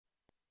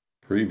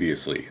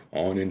Previously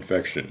on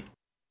Infection.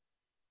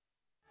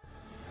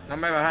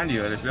 I'm right behind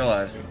you. I just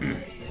realized.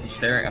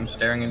 I'm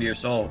staring into your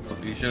soul.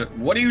 You should.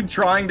 What are you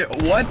trying to?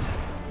 What,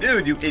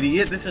 dude? You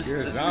idiot! This is. You're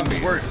a zombie.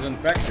 This is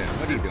Infection.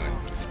 What are you doing?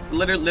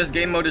 Literally, this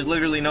game mode is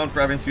literally known for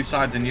having two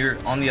sides, and you're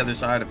on the other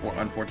side.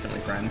 Unfortunately,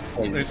 friend.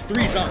 There's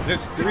three zombies.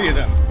 There's three of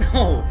them.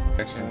 No.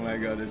 Oh my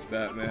God, it's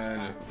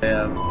Batman. They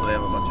have a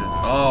bunch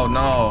of. Oh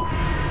no.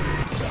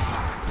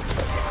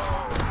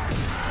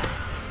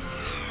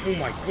 Oh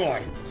my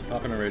God.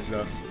 Popping a rage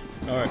dose.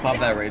 All right. Pop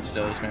that rage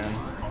dose, man.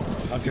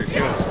 Hunter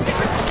too.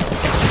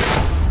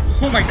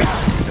 Oh my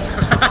God.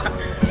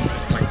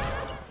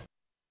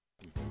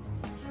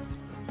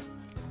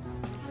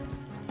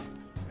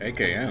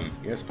 AKM,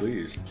 yes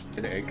please.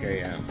 To the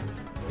AKM.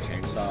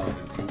 Chainsaw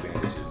and 2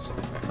 bandages.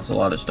 That's a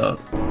lot of stuff.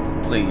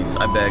 Please,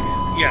 I beg.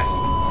 Yes!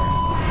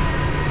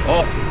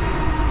 Oh!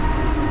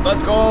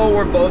 Let's go!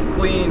 We're both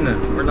clean!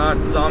 We're not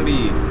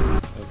zombie.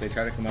 Well, if they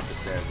try to come up the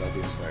stairs, I'll be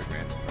in for a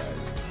grand surprise.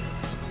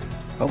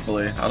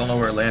 Hopefully. I don't know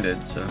where it landed,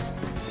 so...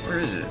 Where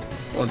is it?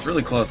 Well, it's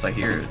really close, I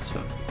hear it,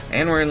 so...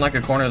 And we're in like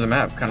a corner of the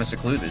map, kind of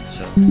secluded,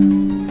 so...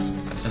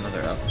 That's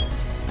another up.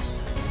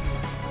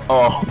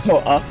 Oh,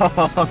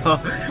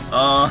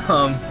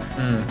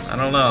 I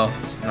don't know.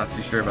 I'm not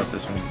too sure about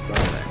this one. Oh,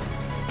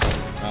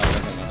 it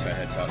doesn't want to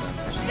headshot them.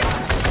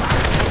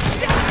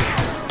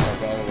 Oh,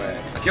 go away.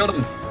 I killed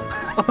him!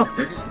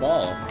 They just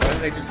fall. Why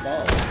did they just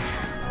fall?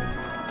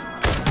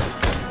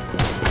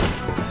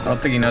 I don't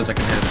think he knows I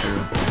can hit him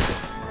through.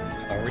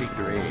 It's already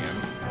 3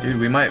 AM. Dude,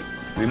 we might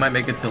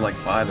make it to like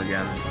 5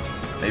 again.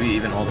 Maybe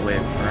even all the way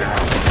around.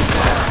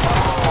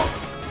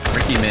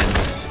 Ricky Min.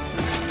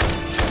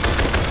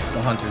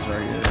 The hunters are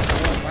good.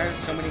 Oh, why are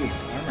so many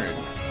armored?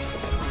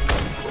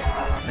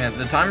 Man,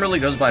 the time really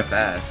goes by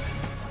fast.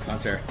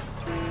 Hunter.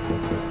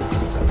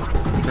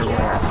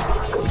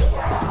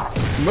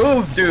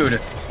 Move, dude!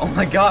 Oh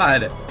my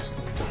God!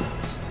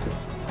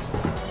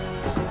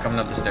 Coming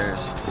up the stairs.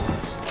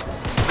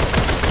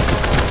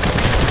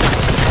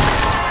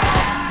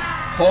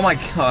 Oh my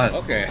God!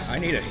 Okay, I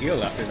need a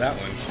heal after that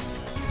one.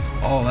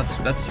 Oh,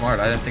 that's smart.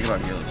 I didn't think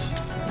about heals.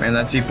 Man,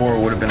 that C4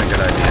 would have been a good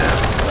idea.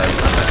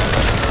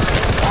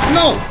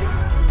 No!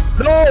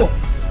 No!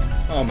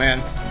 Oh man.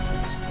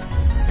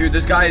 Dude,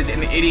 this guy is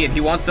an idiot.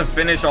 He wants to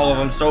finish all of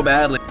them so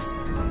badly.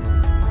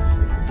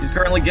 He's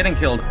currently getting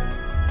killed.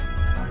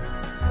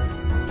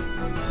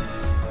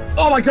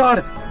 Oh my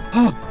God!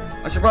 Oh,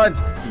 I survived.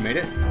 You made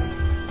it?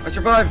 I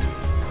survived.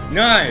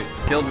 Nice!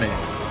 Killed me.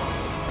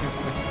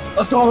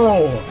 Let's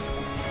go!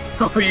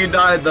 Oh, you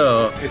died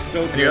though. It's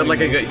so good. You had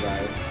like a good.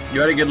 You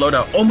had a good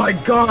loadout. Oh my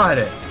God!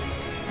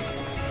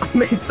 I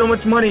made so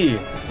much money.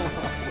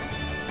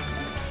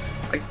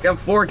 I got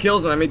 4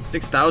 kills and I made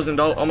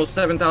 $6,000, almost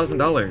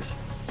 $7,000.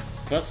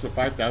 Plus the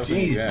 5,000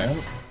 you got.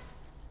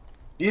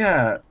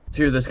 Yeah.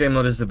 Dude, this game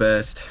mode is the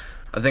best.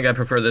 I think I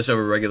prefer this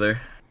over regular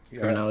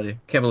Criminality.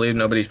 Can't believe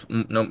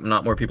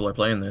not more people are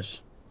playing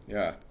this.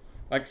 Yeah.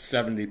 Like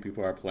 70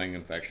 people are playing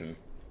Infection.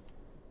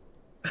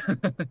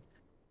 Where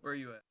are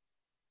you at?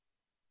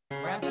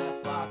 Grab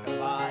that block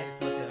of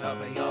ice, lift it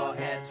over your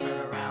head, turn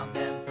around,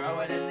 then throw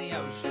it in the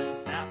ocean.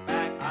 Snap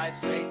back, eye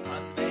straight,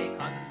 convey,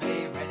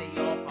 ready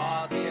your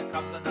paws, here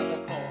comes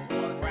another cold one.